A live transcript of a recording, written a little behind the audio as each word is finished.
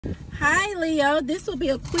Hi Leo, this will be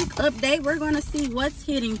a quick update. We're going to see what's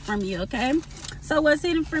hidden from you, okay? So what's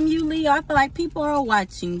hidden from you, Leo? I feel like people are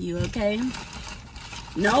watching you, okay?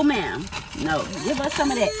 No ma'am, no. Give us some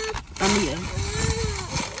of that from you.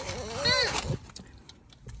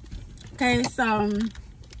 Okay, so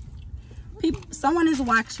someone is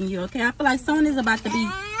watching you, okay? I feel like someone is about to be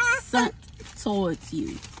sent towards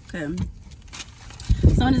you, okay?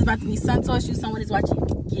 Someone is about to be sent towards you. Someone is watching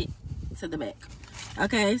you get to the back.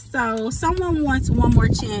 Okay, so someone wants one more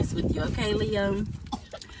chance with you, okay, Leo?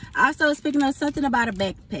 Also, speaking of something about a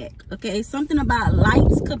backpack, okay? Something about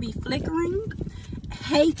lights could be flickering.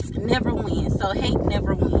 Hate never wins, so hate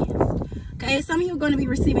never wins. Okay, some of you are going to be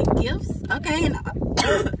receiving gifts, okay? And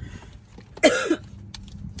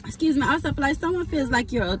excuse me, I also feel like someone feels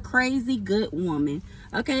like you're a crazy good woman,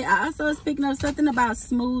 okay? I also speaking of something about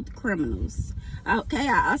smooth criminals. Okay,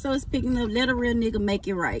 I also was picking up let a real nigga make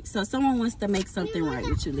it right. So someone wants to make something right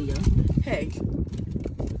with you, Leo. Hey.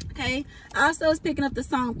 Okay, I also was picking up the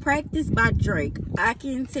song Practice by Drake. I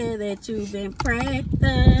can tell that you've been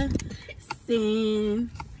practicing.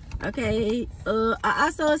 Okay, I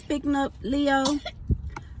also was picking up Leo.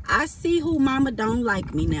 I see who mama don't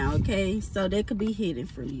like me now, okay? So that could be hidden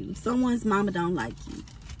from you. Someone's mama don't like you.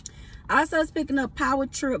 I also was picking up Power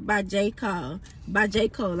Trip by J. Cole,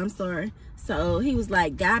 I'm sorry. So he was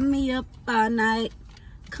like, got me up all night,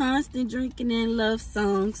 constant drinking and love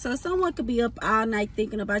songs. So someone could be up all night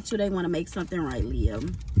thinking about you. They want to make something right, Leo.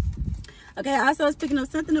 Okay, I also was picking up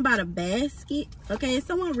something about a basket. Okay,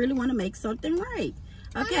 someone really want to make something right.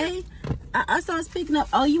 Okay, I also was picking up,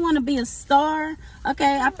 oh, you want to be a star?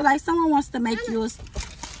 Okay, I feel like someone wants to make you a star.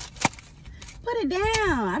 Put it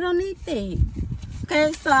down. I don't need that.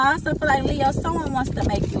 Okay, so I also feel like, Leo, someone wants to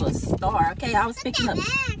make you a star. Okay, I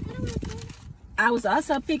was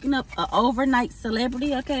also picking up an overnight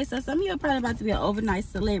celebrity. Okay, so some of you are probably about to be an overnight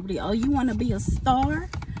celebrity. Oh, you want to be a star?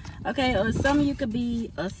 Okay, or some of you could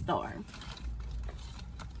be a star.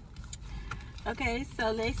 Okay,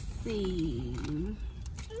 so let's see.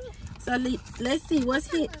 So let's see what's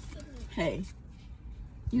hit. Hey,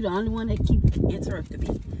 you the only one that keep interrupting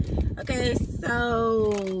me. Okay,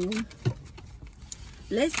 so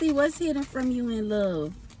let's see what's hidden from you in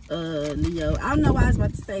love. Leo, I don't know why I was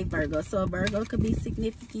about to say Virgo. So a Virgo could be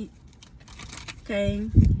significant. Okay,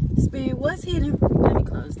 Spirit, what's hidden? Let me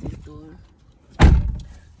close this door.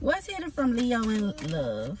 What's hidden from Leo in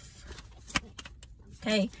love?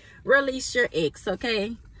 Okay, release your ex.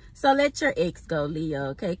 Okay, so let your ex go, Leo.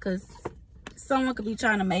 Okay, because someone could be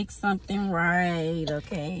trying to make something right.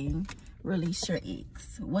 Okay, release your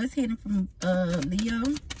ex. What's hidden from Leo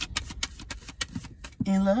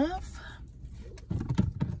in love?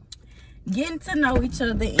 Getting to know each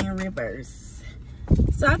other in reverse.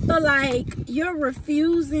 So I feel like you're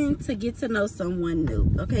refusing to get to know someone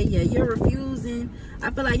new. Okay, yeah, you're refusing.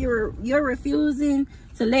 I feel like you're refusing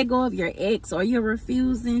to let go of your ex, or you're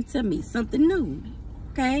refusing to meet something new.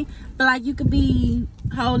 Okay, I feel like you could be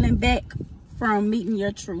holding back from meeting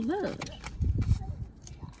your true love.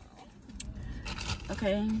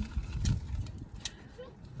 Okay,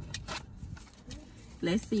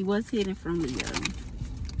 let's see what's hidden from Leo.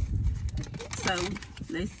 So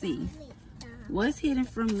let's see what's hidden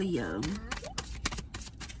from Leo.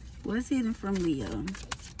 What's hidden from Leo?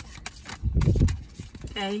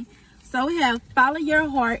 Okay, so we have follow your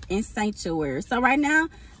heart and sanctuary. So right now,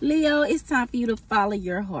 Leo, it's time for you to follow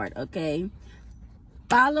your heart. Okay,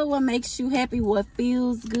 follow what makes you happy, what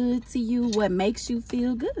feels good to you, what makes you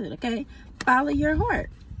feel good. Okay, follow your heart,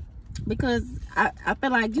 because I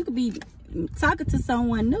feel like you could be talking to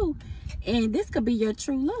someone new, and this could be your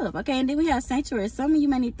true love. Okay, and then we have sanctuary. Some of you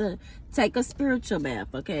may need to take a spiritual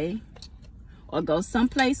bath, okay, or go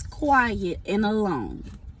someplace quiet and alone.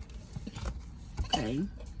 Okay,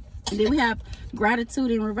 and then we have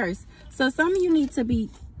gratitude in reverse. So some of you need to be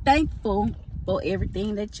thankful for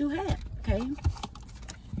everything that you have. Okay,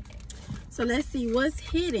 so let's see what's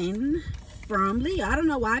hidden from Leo. I don't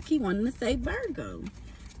know why I keep wanting to say Virgo.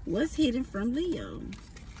 What's hidden from Leo?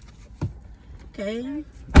 Okay,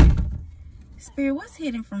 Spirit, what's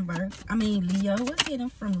hidden from Leo? What's hidden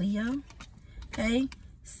from Leo? Okay,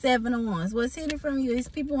 7 of Wands. What's hidden from you is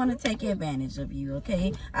people want to take advantage of you.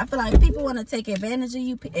 Okay, I feel like people want to take advantage of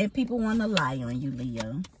you, and people want to lie on you,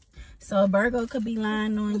 Leo. So a Virgo could be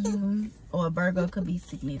lying on you, or a Virgo could be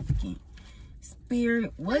significant.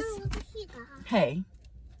 Spirit, what's... Hey.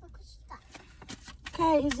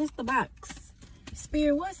 Okay, it's just the box.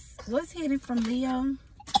 Spirit, what's hidden from Leo?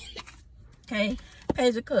 Okay,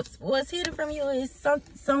 Page of Cups. What's hidden from you is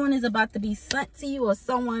someone is about to be sent to you, or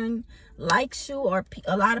someone likes you, or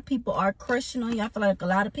a lot of people are crushing on you. I feel like a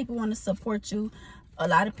lot of people want to support you. A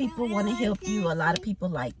lot of people want to help you. A lot of people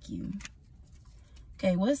like you.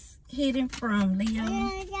 Okay, what's hidden from Leo?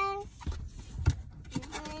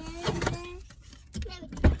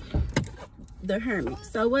 The Hermit.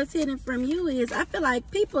 So what's hidden from you is, I feel like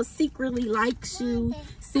people secretly likes you.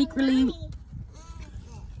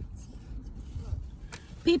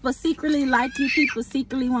 People secretly like you. People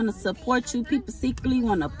secretly want to support you. People secretly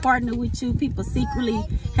want to partner with you. People secretly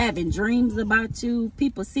having dreams about you.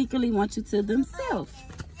 People secretly want you to themselves.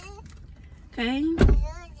 Okay.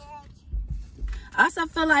 I also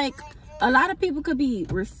feel like a lot of people could be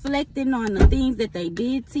reflecting on the things that they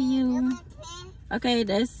did to you. Okay,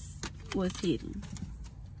 that's what's hidden.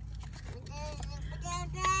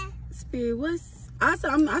 Spirit,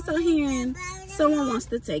 I'm also hearing someone wants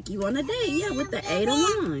to take you on a date. Yeah, with the 8 of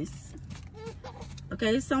Wands.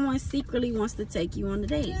 Okay, someone secretly wants to take you on a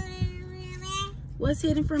date. What's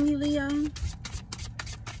hidden from you, Leo?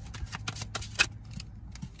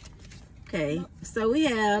 Okay, so we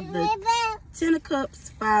have the 10 of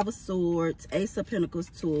Cups, 5 of Swords, Ace of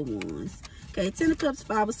Pentacles, 2 of Wands. Okay, 10 of Cups,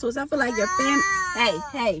 5 of Swords. I feel like your family...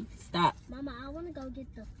 Hey, stop. Mama, I want to go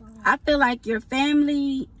get the phone. I feel like your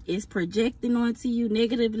family is projecting onto you,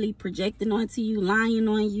 negatively projecting onto you, lying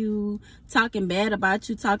on you, talking bad about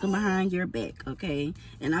you, talking behind your back, okay?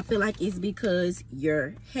 And I feel like it's because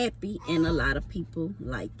you're happy and a lot of people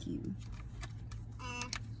like you.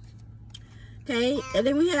 Okay, and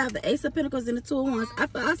then we have the Ace of Pentacles and the 2 of Wands. I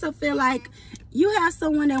also feel like you have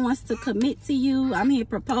someone that wants to commit to you. I'm here,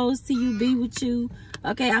 propose to you, be with you.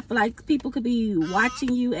 Okay, I feel like people could be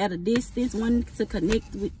watching you at a distance, wanting to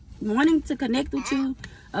connect with you.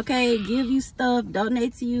 Okay, give you stuff,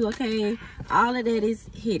 donate to you. Okay, all of that is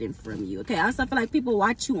hidden from you. Okay, I also feel like people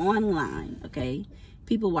watch you online. Okay,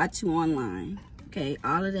 people watch you online. Okay,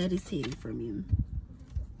 all of that is hidden from you.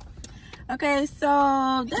 Okay,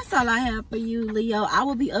 so that's all I have for you, Leo. I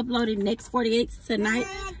will be uploading next 48 tonight.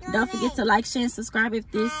 Don't forget to like, share, and subscribe if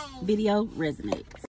this video resonates.